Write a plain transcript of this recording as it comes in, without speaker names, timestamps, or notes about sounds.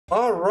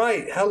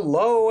Alright,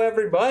 hello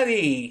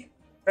everybody!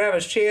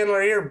 Travis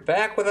Chandler here,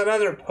 back with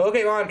another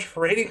Pokemon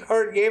Trading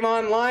Card Game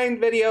Online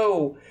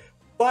video.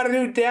 Bought a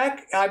new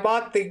deck. I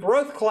bought the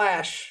Growth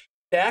Clash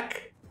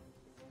deck.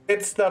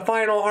 It's the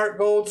final Heart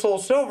Gold Soul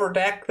Silver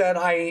deck that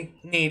I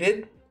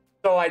needed.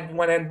 So I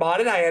went and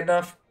bought it. I had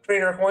enough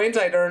trainer coins,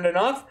 I'd earned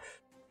enough.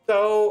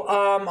 So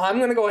I'm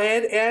going to go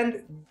ahead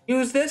and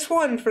use this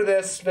one for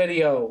this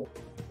video.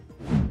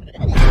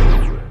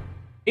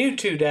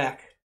 Mewtwo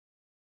deck.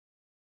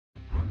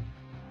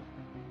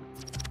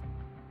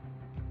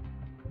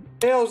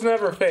 Fails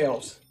never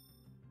fails,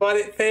 but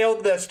it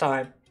failed this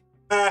time.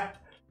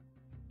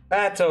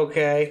 That's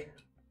okay.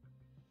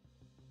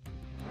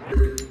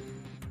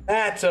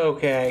 That's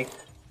okay.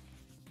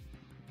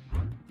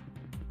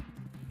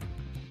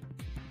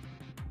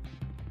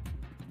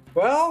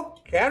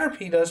 Well,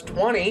 Caterpie does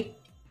 20.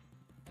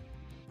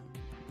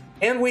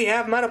 And we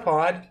have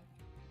Metapod.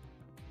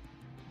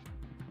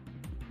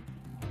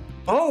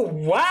 Oh,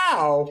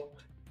 wow!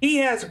 He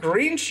has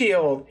Green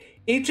Shield.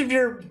 Each of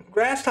your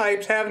grass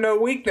types have no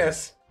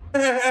weakness.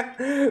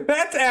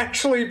 That's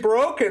actually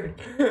broken.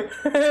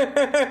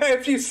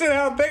 If you sit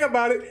down and think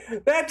about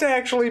it, that's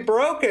actually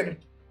broken.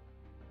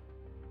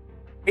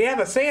 We have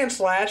a Sand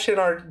Slash in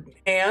our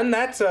hand.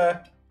 That's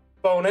a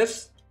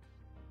bonus.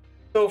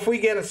 So if we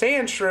get a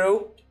Sand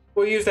Shrew,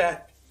 we'll use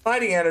that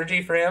fighting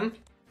energy for him.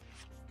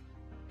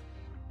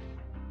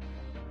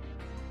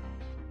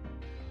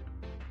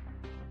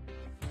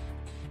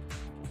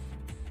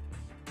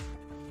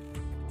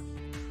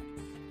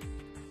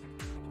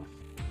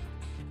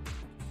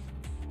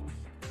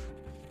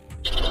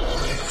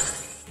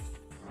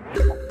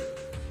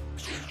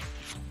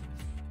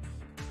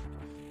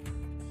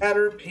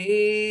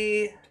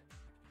 Caterpie.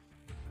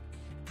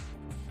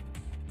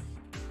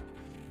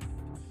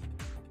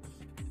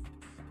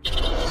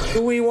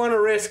 Do we want to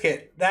risk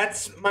it?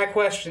 That's my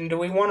question. Do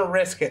we want to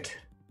risk it?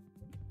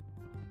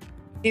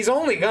 He's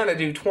only gonna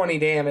do 20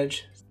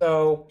 damage,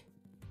 so...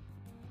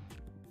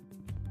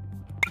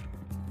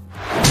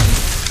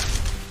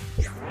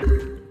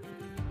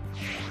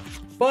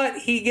 But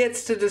he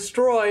gets to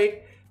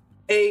destroy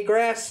a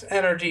grass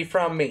energy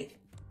from me.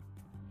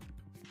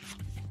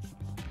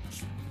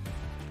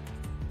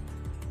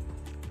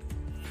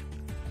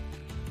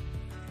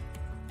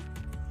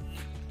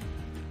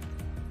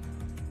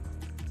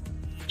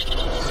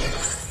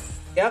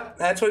 Yep,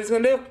 that's what he's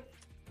gonna do.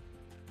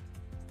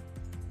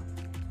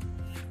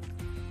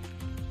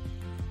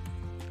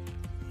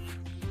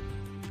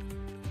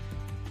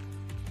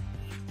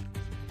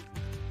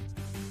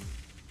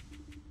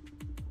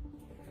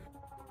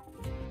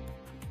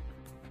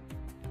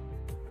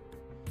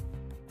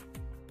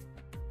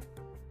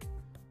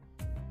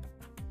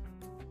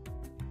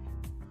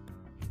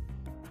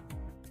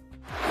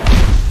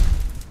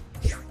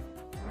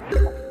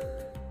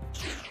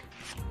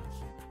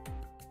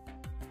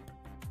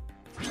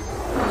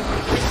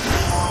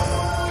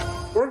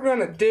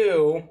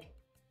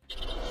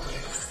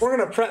 We're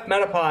gonna prep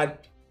Metapod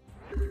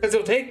because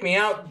it'll take me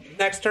out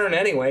next turn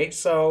anyway,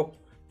 so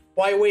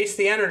why waste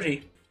the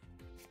energy?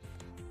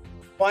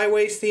 Why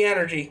waste the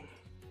energy?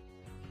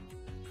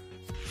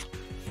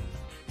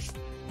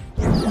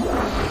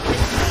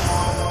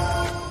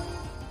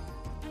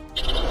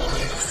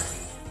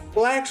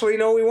 Well, actually,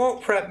 no, we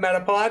won't prep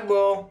Metapod.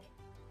 We'll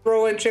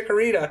throw in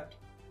Chikorita.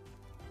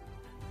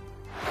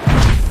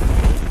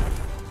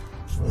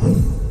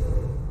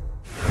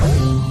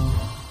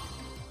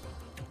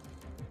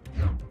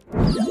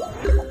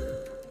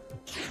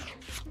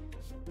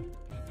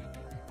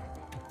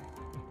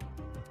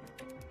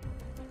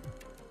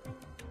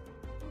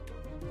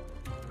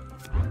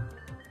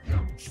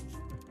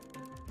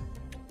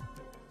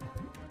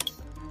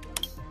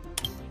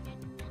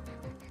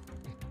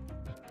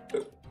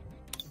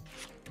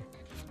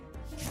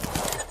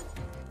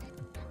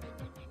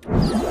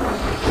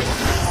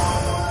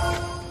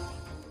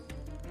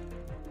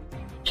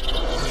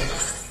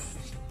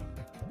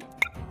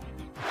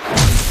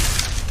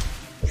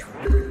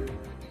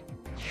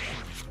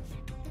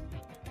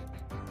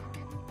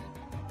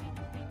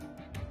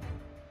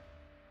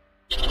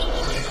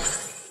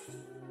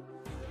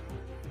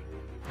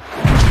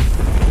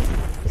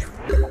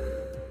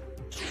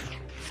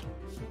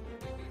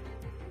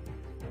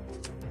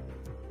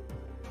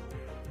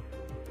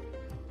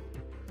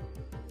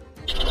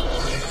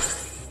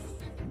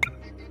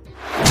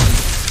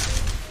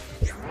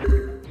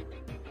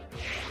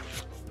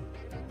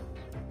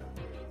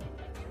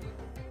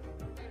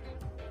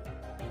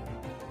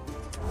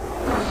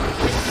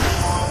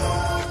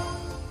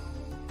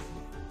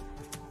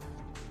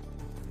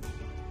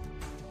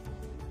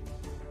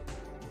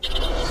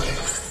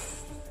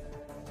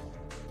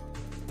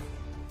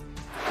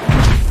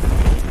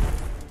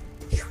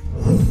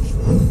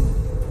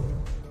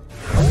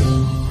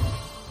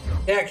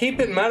 Yeah,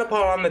 keeping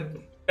Metapod on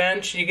the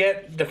bench, you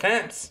get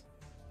defense.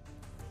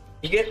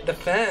 You get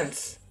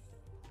defense.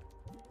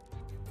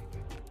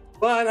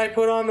 But I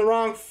put on the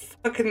wrong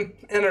fucking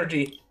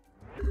energy.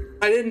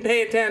 I didn't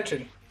pay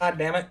attention. God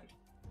damn it.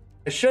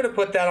 I should have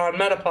put that on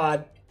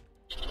Metapod.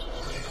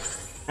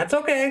 That's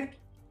okay.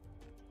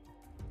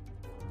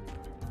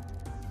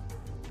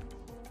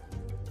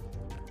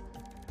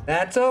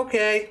 That's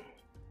okay.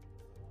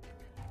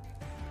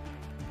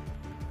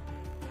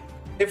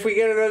 If we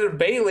get another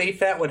bay leaf,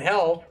 that would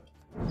help.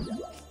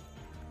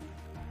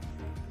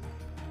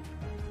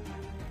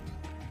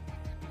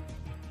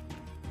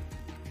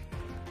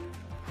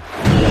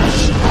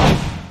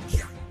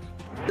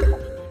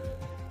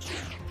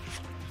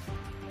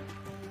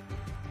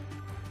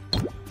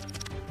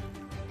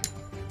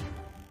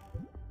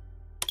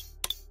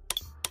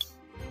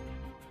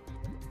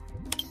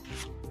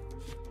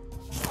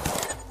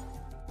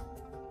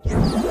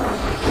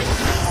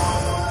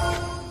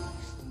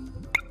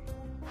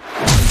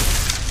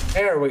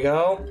 There we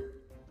go.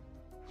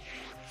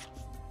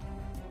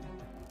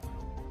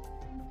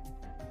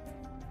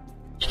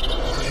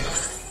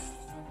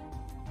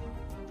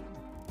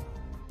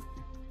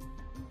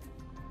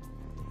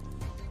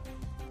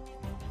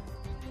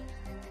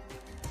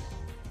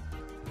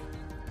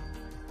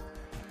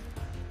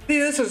 See,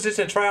 this was just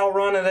a trial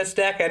run of this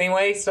deck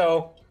anyway,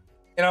 so,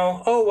 you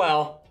know, oh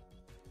well.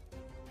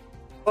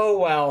 Oh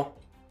well.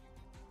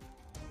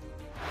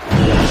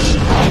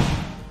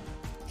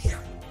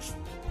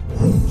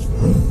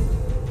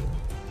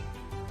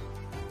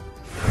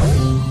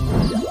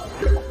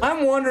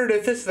 I'm wondering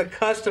if this is a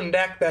custom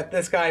deck that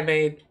this guy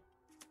made.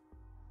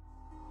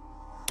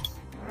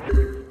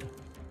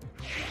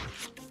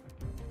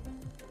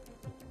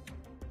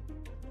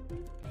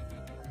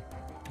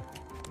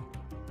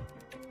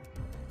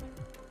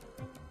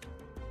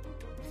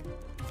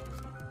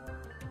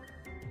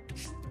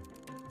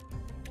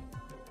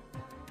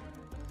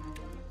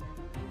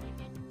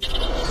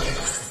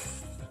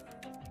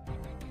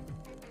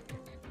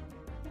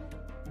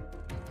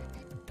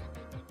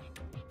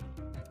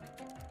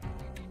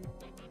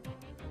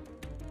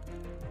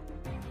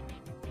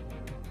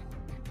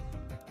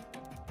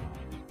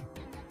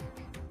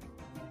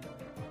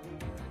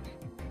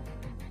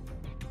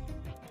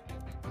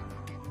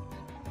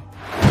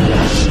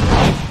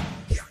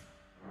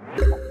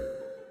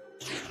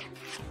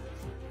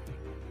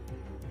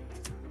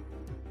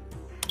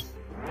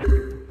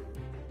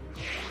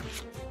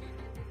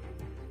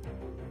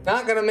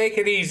 Not gonna make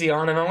it easy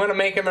on him. I'm gonna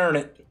make him earn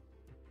it.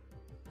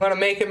 I'm gonna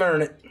make him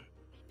earn it.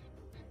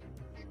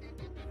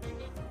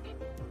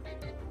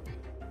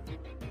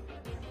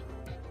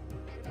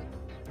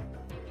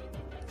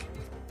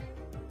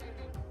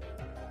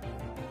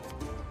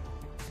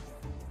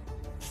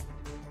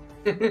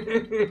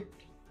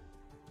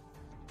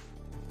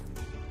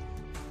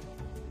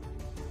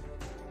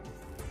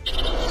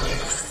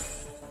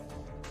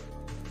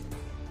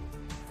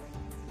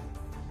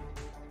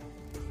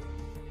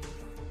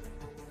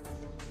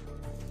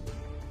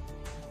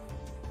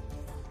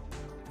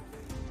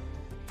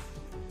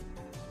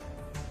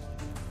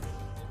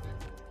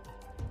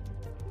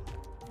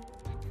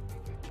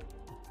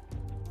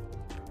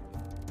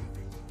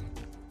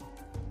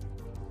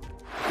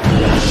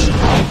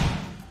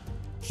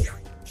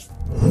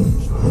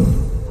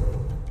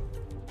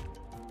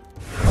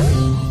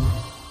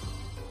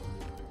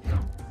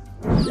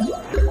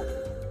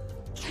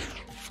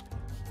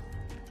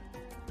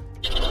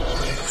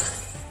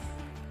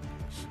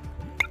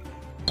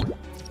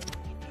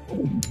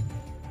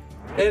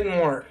 Didn't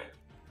work.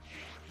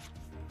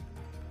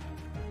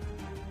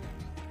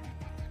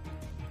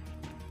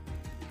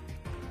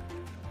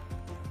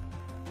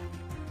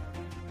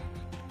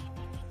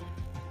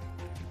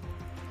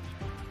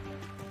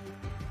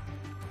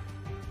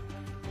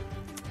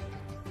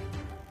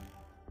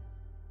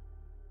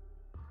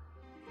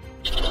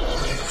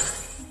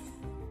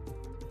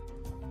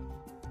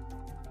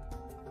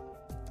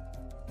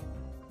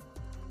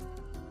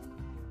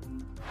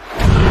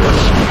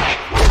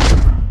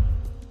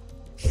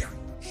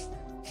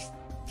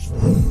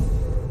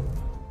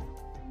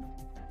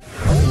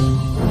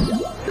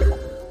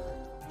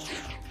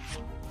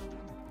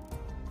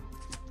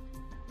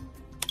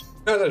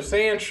 Another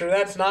Sandshrew,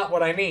 that's not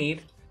what I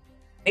need.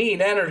 I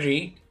need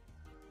energy.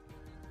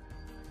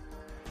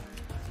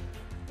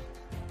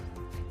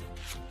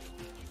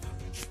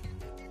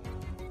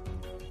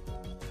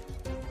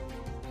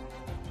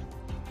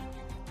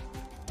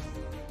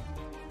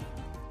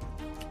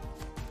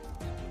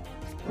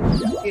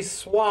 He's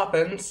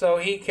swapping so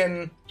he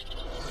can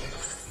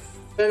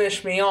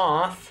finish me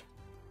off.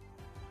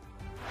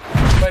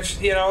 Which,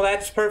 you know,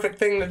 that's the perfect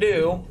thing to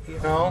do, you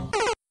know.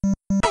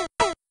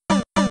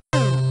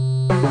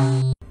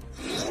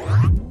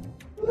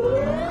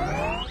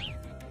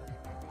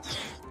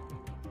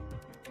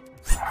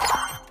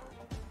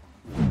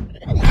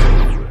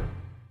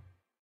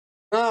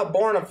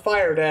 Born a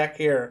fire deck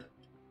here.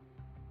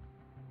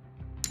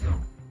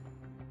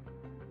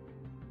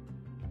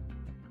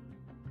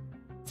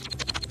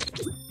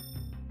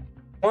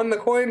 Won the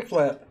coin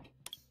flip.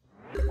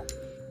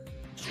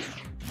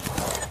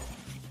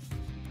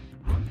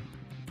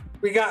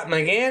 We got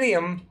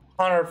Meganium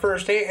on our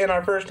first in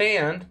our first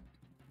hand.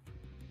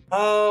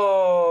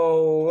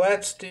 Oh,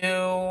 let's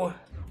do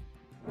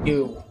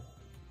you.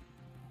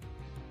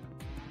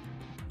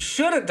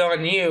 should have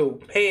done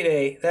you.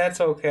 Payday. That's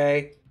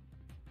okay.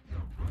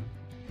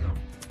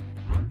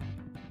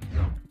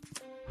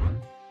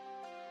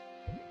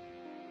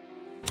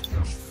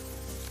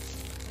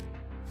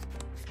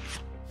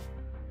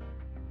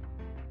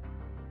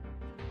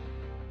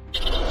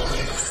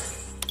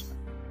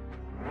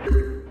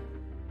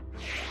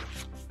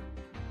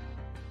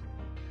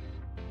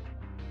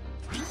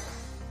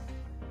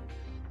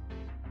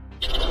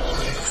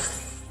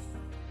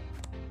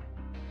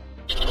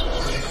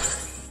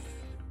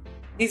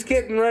 He's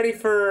getting ready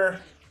for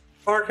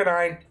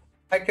Arcanine.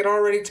 I can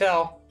already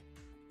tell.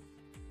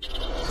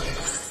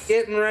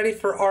 Getting ready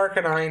for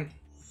Arcanine.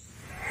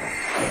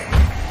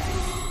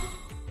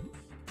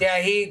 Yeah,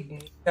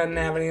 he doesn't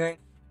have anything.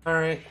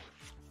 Alright.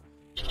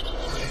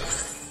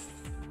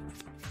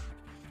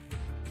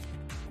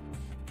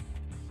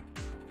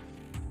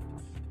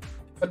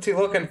 What's he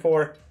looking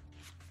for?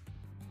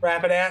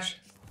 Rapidash?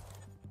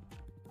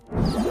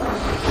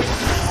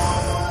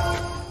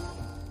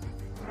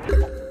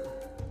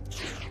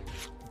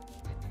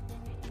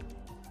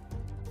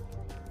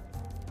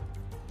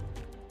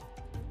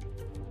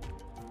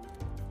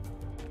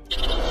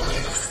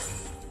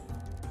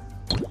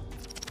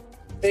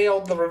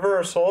 Failed the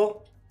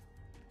reversal.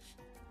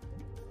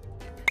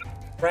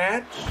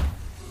 Ratch.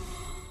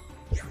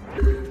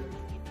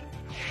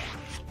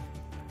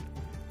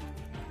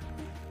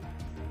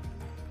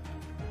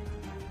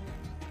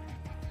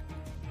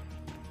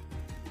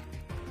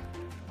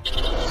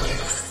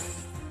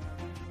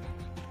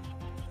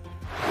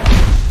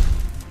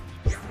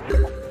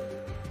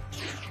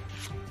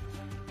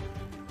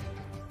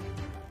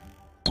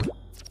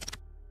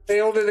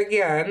 Failed it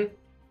again.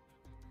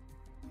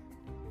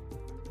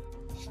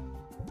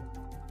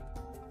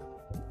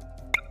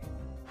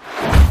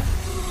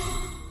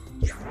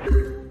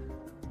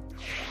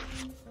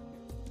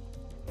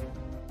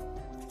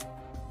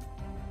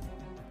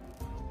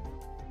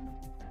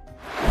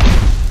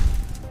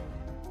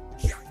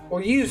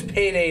 We'll use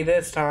Payday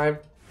this time.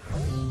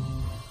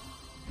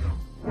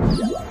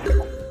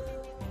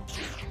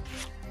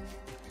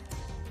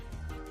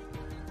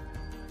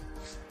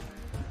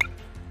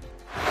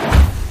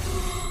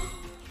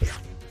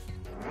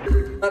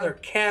 Another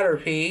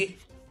Caterpie.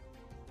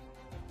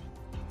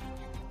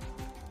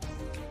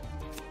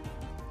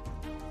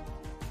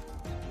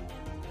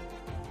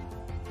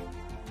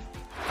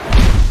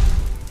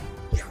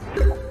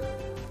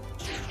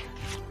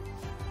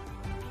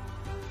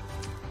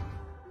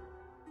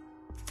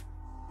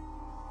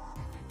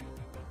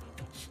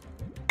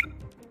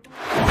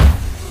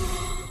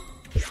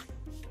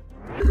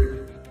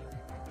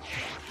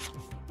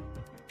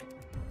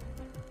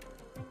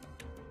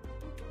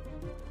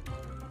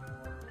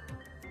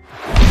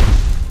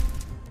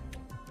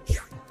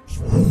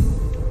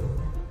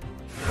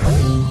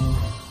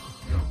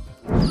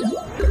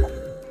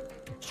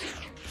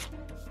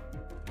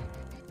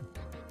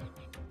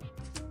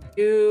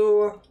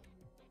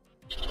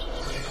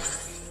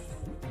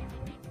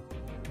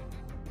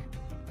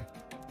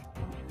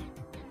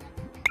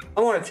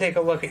 I want to take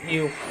a look at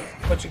you.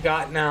 What you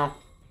got now?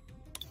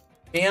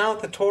 Meow,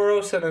 the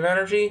Tauros, and an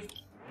energy.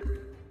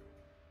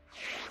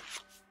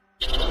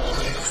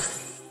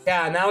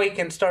 Yeah, now he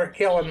can start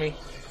killing me.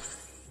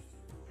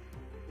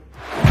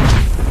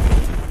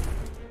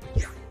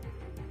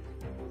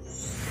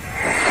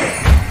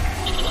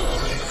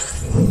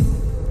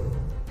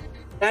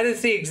 That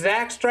is the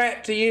exact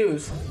strat to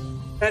use.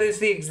 That is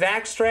the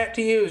exact strat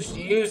to use.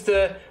 You use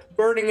the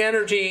burning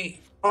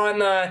energy on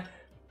the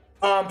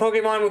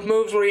Pokemon with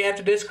moves where you have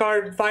to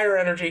discard fire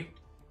energy.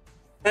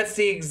 That's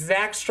the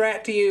exact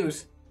strat to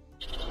use.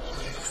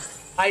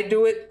 I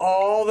do it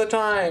all the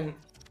time.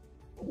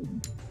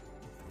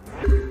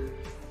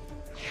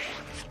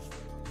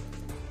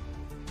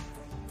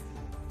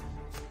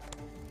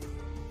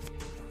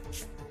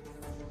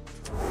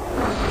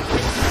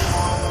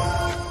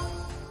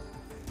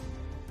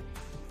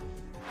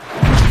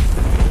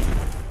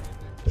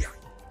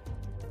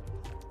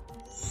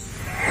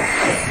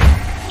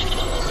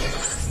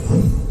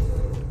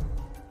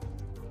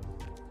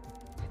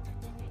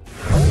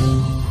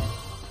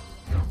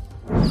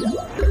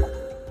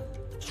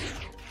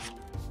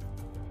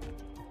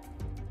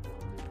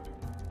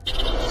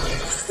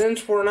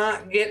 Since we're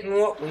not getting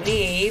what we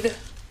need,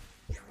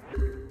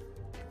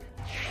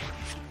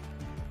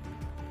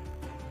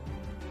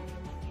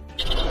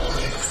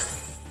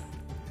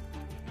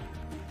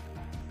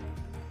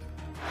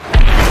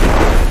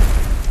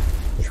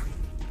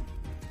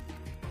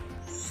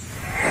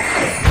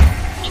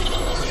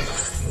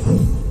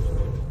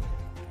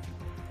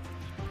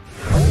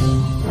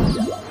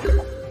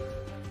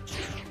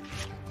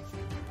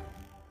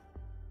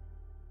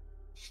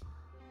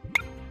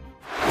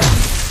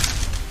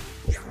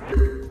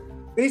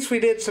 at least we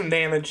did some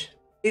damage.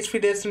 At least we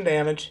did some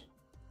damage.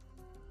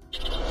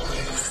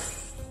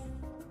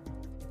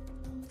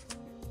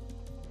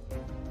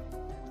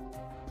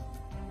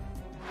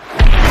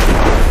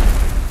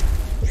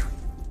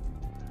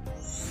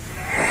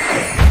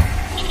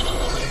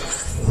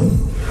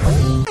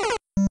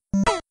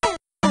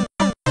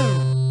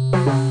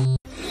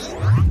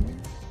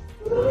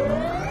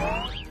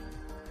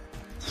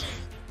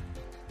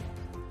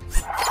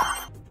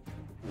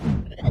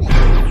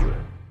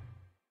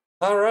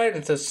 right,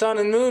 it's a sun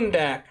and moon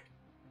deck.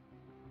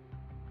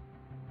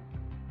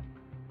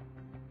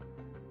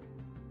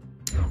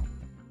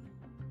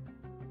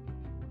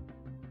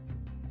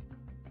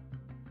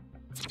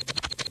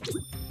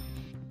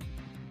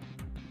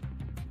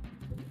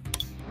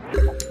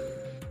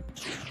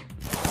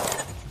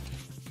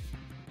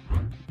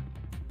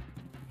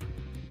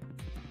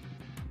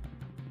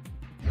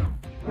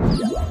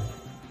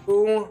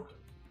 Ooh.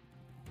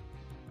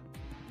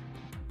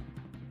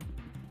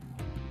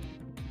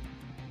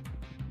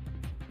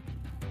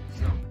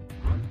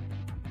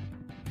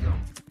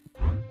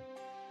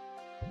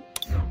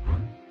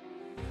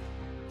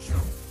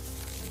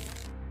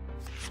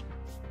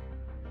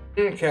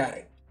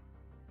 Okay.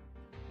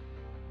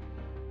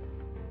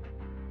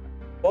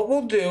 What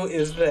we'll do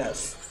is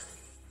this.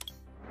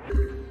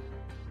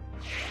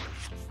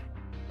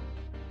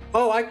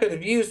 Oh, I could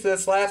have used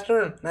this last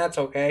turn. That's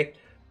okay.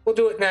 We'll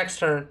do it next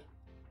turn.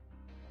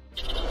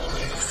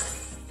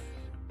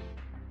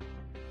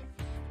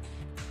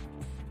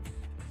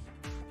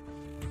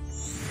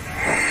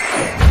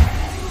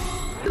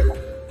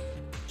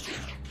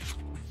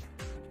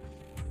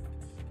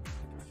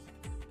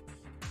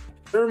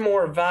 You're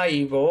more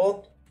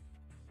valuable.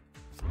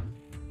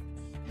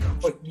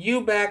 Put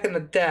you back in the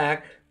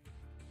deck.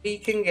 We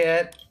can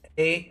get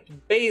a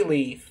bay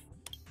leaf.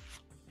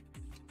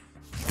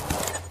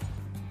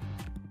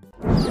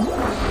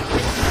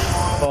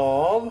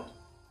 Bulb.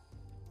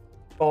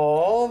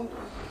 Bulb.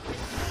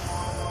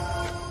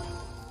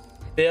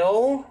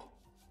 Bill.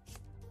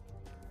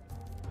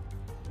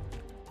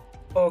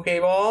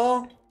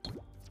 Pokeball.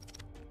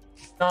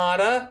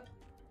 Nada.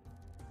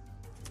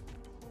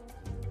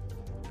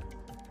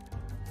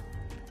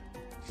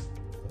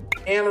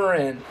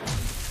 Amarin.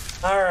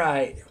 All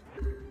right.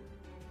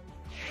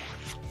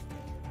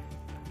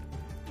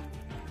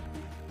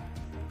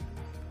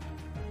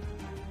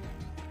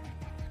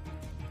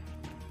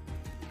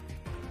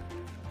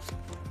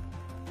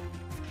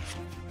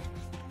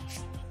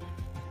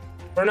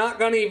 We're not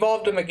going to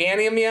evolve to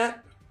Meganium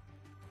yet.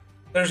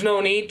 There's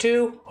no need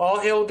to. All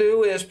he'll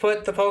do is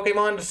put the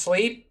Pokemon to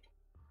sleep.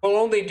 We'll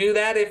only do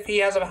that if he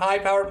has a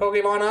high-powered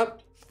Pokemon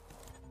up.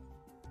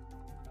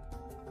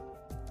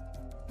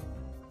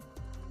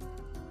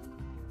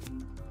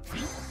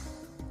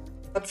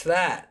 What's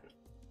that?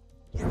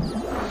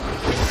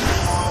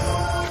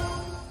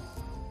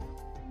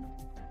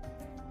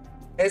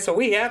 Okay, so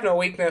we have no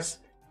weakness.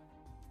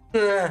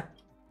 But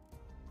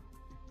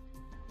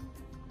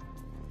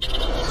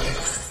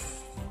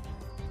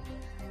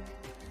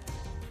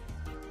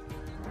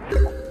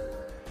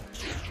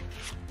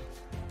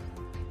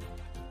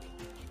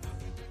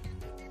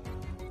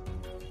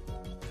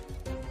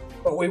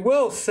we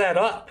will set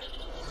up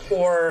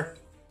for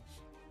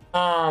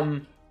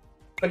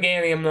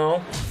Meganium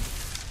though.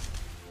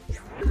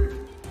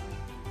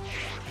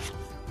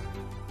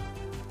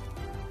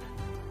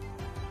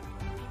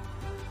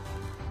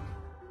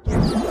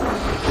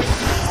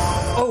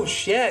 Oh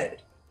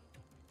shit.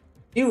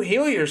 You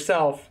heal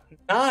yourself.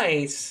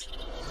 Nice.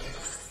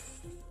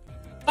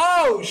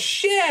 Oh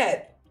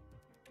shit.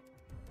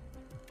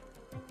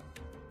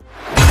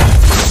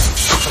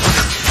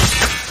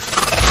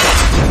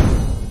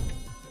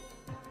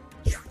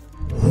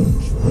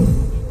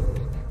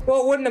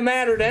 Well, it wouldn't have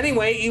mattered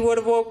anyway. He would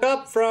have woke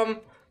up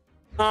from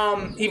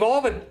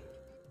evolving.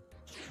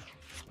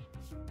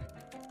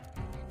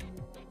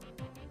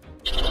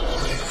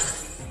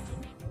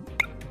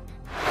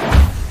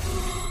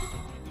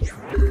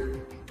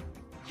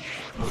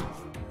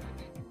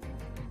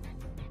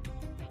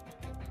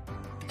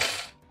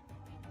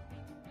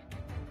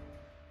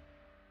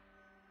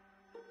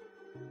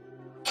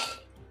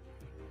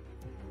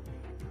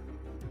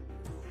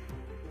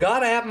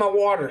 Gotta have my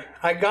water.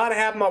 I gotta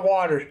have my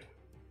water.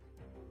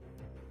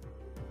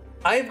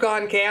 I've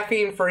gone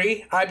caffeine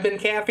free. I've been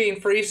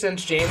caffeine free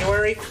since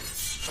January.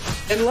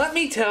 And let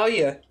me tell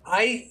you,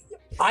 I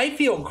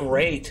feel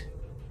great.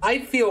 I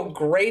feel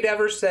great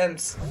ever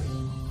since.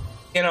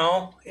 You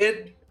know,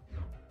 it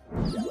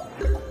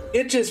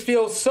just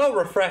feels so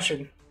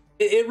refreshing.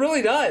 It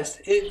really does.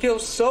 It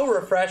feels so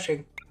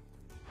refreshing.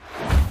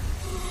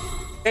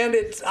 And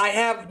I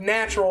have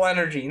natural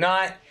energy,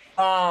 not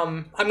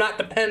I'm not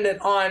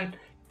dependent on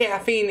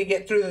caffeine to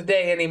get through the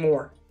day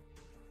anymore.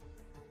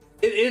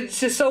 It's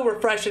just so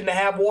refreshing to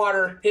have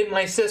water in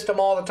my system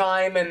all the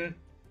time, and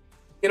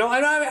you know, I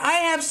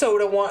have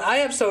soda. I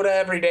have soda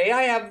every day.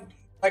 I have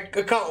like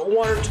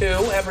one or two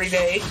every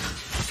day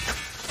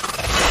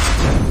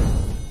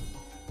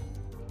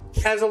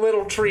as a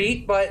little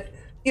treat, but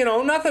you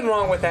know, nothing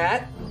wrong with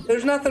that.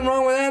 There's nothing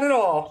wrong with that at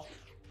all.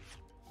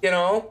 You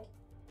know,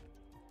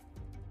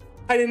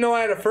 I didn't know I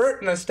had a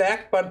furt in this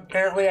deck, but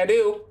apparently I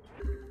do.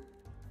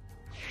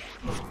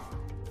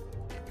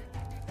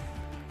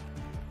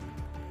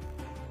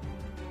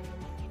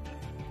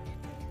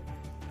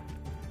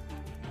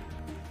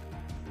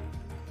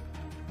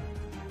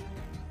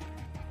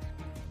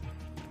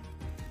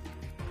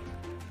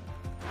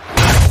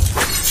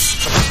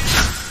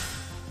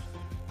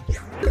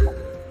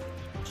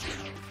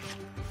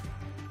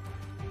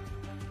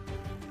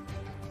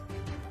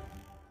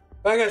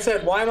 Like I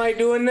said, why am I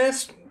doing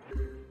this?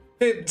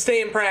 To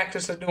stay in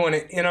practice of doing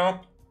it, you know?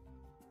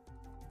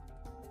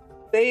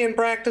 Stay in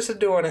practice of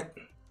doing it.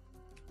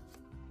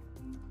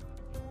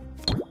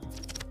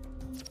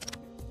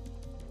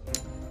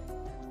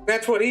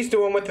 That's what he's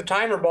doing with the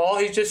timer ball.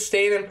 He's just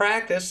staying in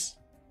practice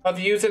of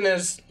using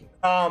his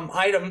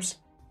items.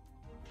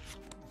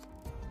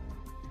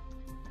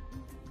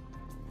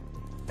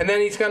 And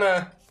then he's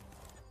gonna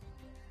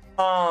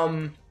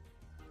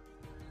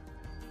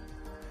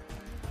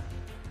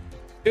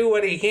do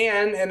what he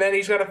can, and then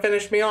he's gonna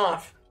finish me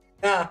off.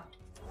 Yeah.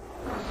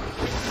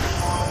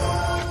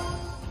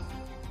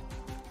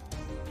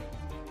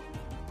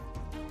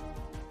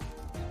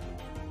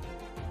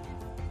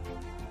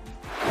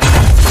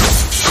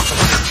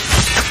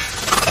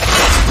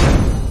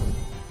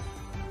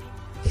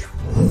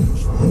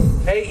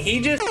 Hey, he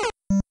just...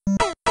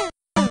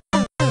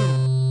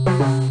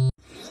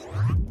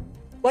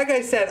 Like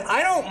I said,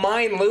 I don't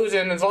mind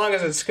losing as long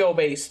as it's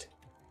skill-based.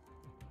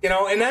 You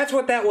know, and that's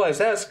what that was.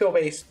 That was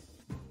skill-based.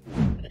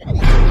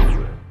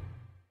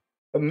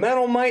 The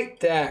Metal Mite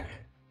deck.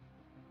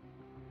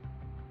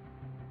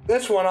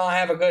 This one I'll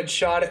have a good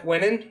shot at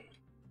winning.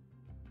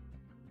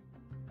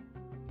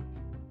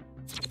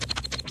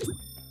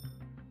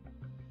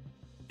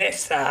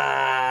 This,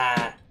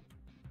 that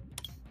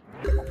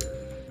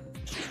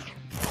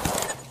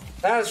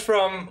was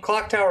from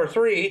Clock Tower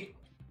 3.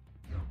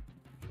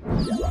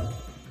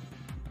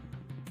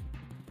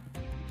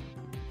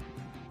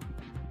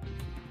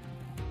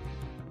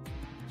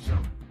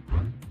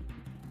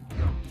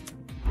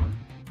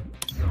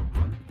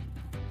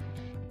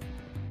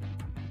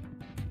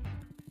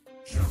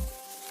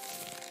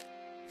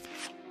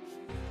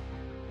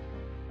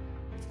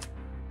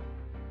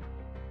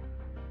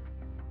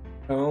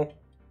 No.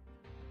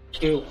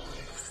 2.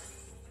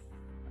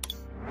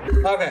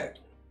 Okay.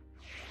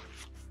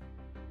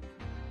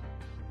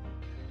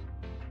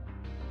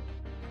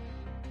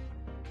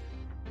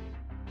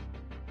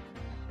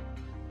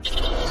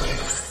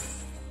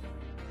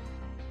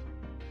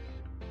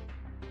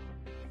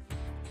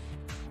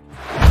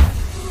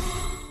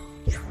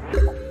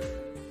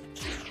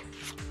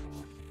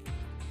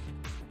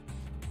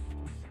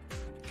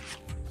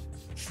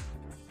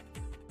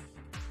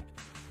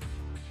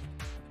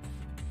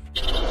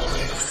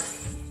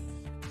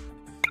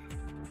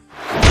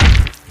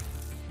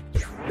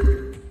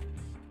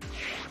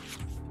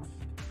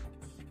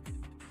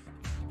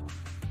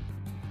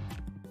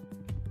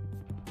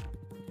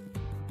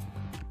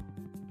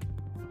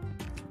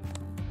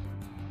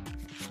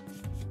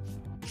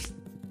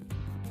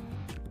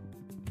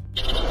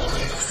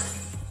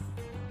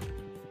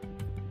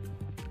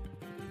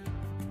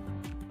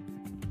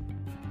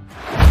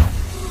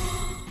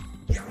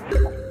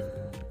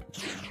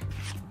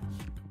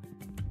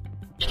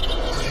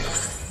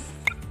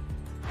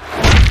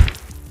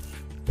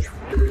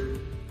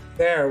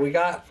 There, we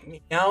got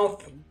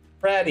Meowth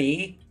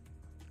ready.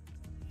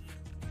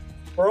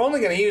 We're only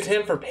going to use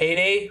him for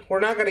payday. We're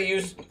not going to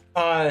use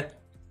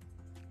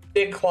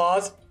Big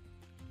Claws.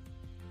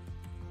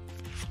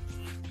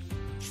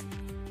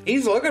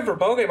 He's looking for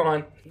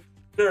Pokemon.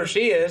 Sure,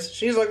 she is.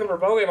 She's looking for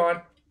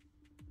Pokemon.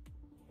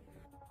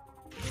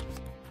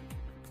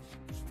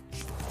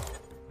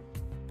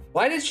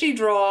 Why did she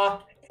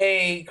draw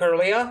a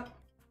Kirlia?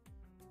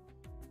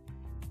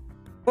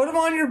 Put him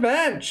on your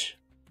bench.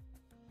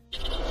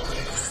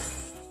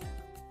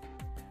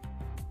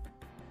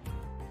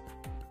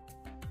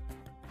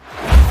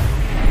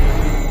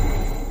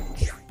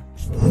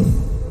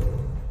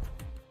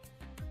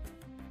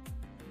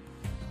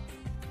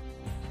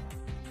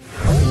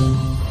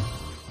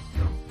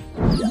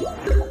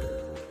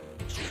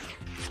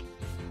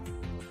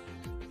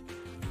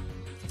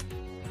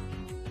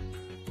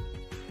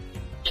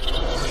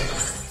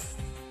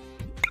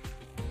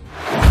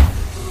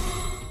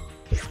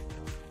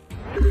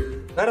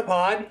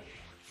 Metapod.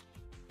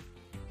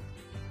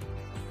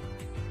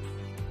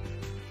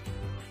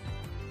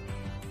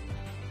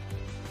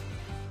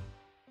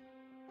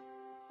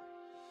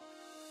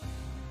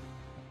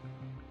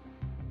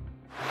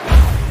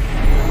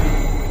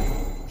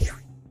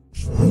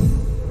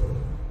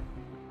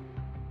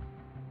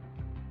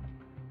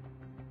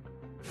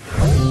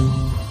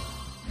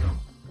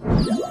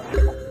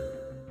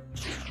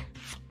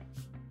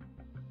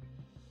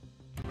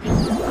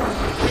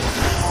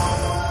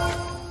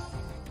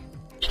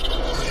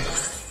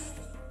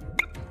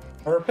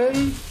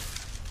 Urban.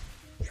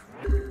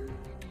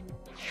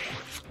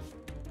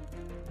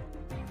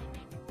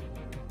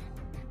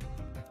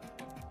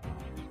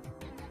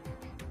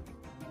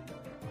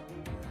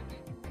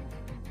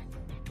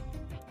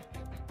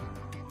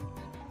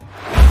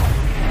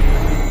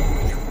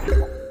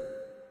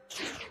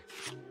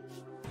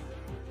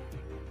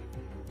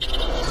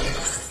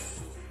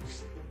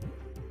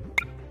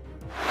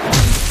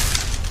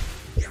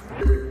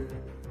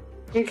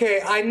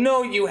 Okay, I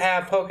know you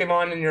have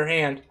Pokemon in your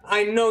hand.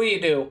 I know you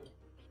do.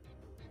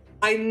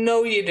 I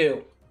know you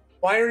do.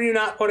 Why are you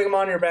not putting them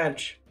on your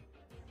bench?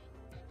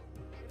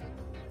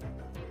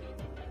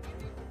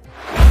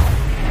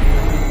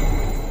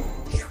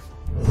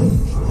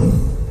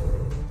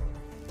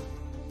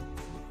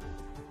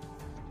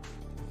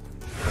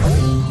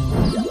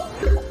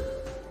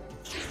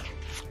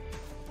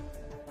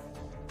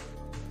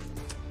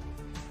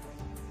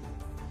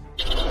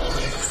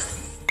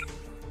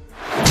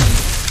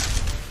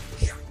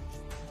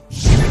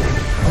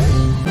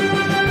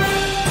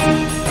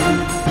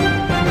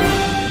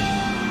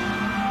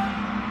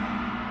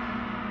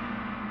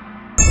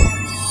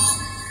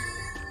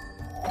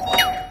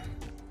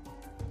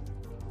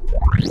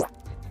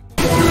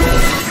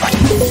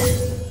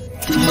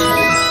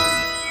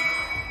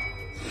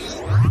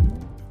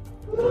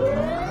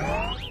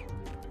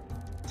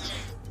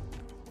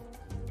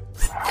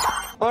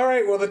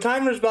 Alright, well the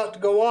timer's about to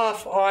go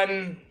off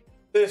on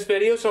this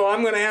video, so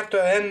I'm going to have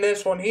to end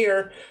this one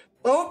here.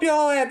 I hope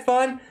y'all had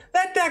fun.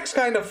 That deck's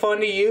kind of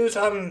fun to use.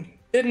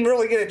 Didn't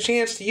really get a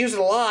chance to use it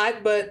a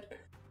lot, but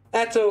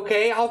that's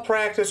okay. I'll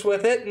practice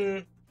with it,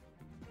 and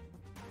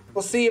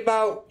we'll see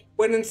about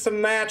winning some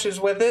matches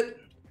with it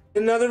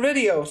in another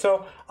video.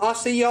 So I'll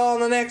see y'all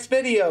in the next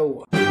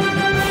video.